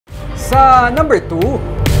Sa number 2,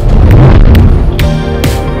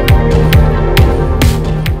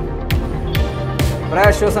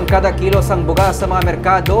 presyo sang kada kilo sang bugas sa mga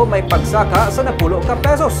merkado may pagsaka sa 10 ka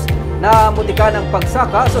pesos. Namutika ng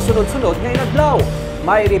pagsaka sa sunod-sunod ngayong adlaw.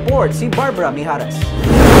 May report si Barbara Mijares.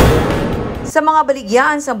 Sa mga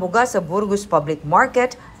baligyan sa bugas sa Burgos Public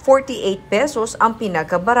Market, 48 pesos ang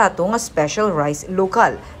pinakabarato nga special rice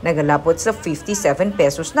local. Nagalapot sa 57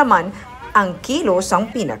 pesos naman ang kilo sang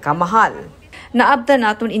pinakamahal. Naabda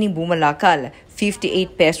naton ining bumalakal, 58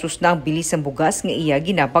 pesos na ang bilis ng bugas nga iya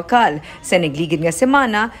ginabakal. Sa nagligid nga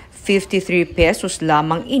semana, 53 pesos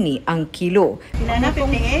lamang ini ang kilo. Na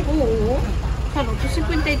 58? Oo. Kalo,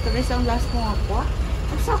 53 ang last mo ako.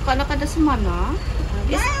 Nagsaka na kada semana.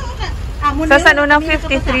 Sa sano ng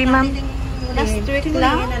 53, ma'am? Last week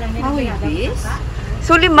lang. Mahibis.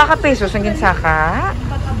 So, 5 ka pesos ang ginsaka?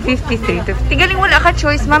 53 to 50. Galing wala ka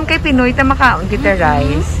choice, ma'am, kay Pinoy ta makaon kita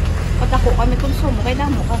rice. Pag ako kami konsumo,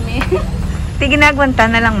 kailangan mo kami. Tiginagwanta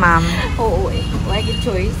na lang, ma'am. Oo eh. Why get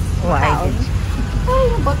choice? Why? Ay,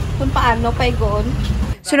 kung paano pa igon.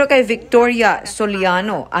 Suno kay Victoria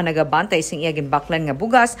Soliano, ang nagabantay sing iyaging baklan nga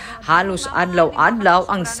bugas, halos adlaw-adlaw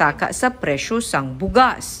ang saka sa presyo sang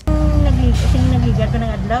bugas. Nagigat ko ng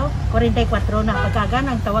adlaw, 44 na pagkaga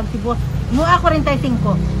ng tawag si boss. Mua 45.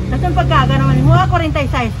 Tapos pagkaga naman, mua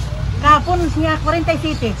 46. Kapon siya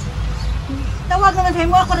 47. Tawag naman siya,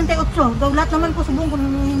 mua 48. Daw lahat naman po subong kung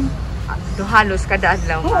Halos kada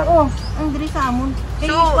adlaw. Oo, ang diri sa amon.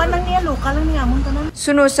 Kaya walang niya lokal lang niya amon tanan.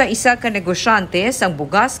 Suno sa isa ka negosyante sang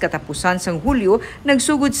bugas katapusan sang Hulyo,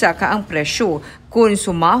 nagsugod sa ka ang presyo. Kung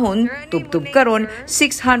sumahon, tubtub karon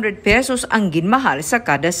 600 pesos ang ginmahal sa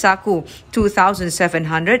kada sako.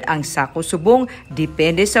 2,700 ang sako subong,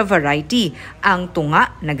 depende sa variety. Ang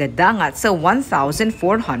tunga nagadangat sa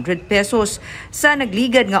 1,400 pesos. Sa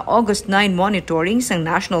nagligad nga August 9 monitoring sang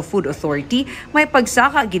National Food Authority, may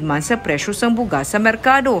pagsaka gidman sa presyo sang bugas sa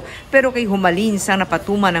merkado. Pero kay humalin sang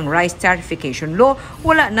napatuman ng Rice Tarification Law,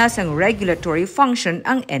 wala na sang regulatory function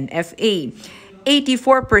ang NFA.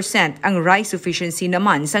 84% ang rice sufficiency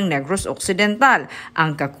naman sang Negros Occidental.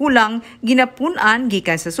 Ang kakulang, ginapunan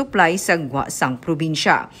gikan sa supply sa gwa sang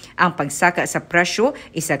probinsya. Ang pagsaka sa presyo,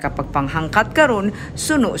 isa ka pagpanghangkat karon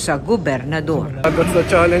suno sa gobernador. That's the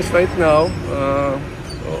challenge right now.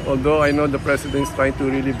 Although I know the President is trying to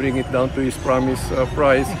really bring it down to his promised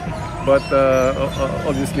price, but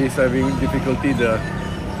obviously he's having difficulty there.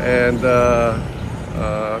 And the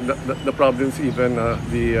problems even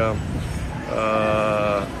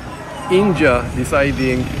India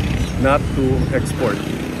deciding not to export.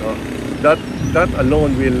 That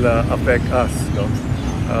alone will affect us.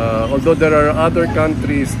 Although there are other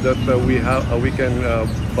countries that we can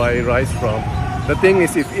buy rice from. The thing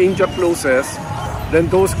is, if India closes,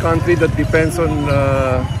 then those countries that depends on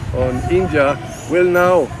India will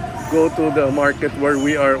now go to the market where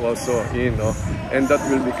we are also, and that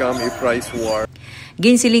will become a price war.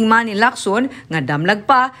 Ginsiling man ni Lacson nga damlag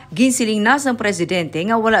pa, ginsiling na sang presidente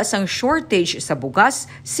nga wala sang shortage sa bugas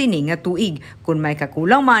sini nga tuig. Kung may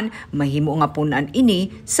kakulang man, mahimo nga punan ini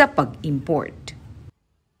sa pag-import.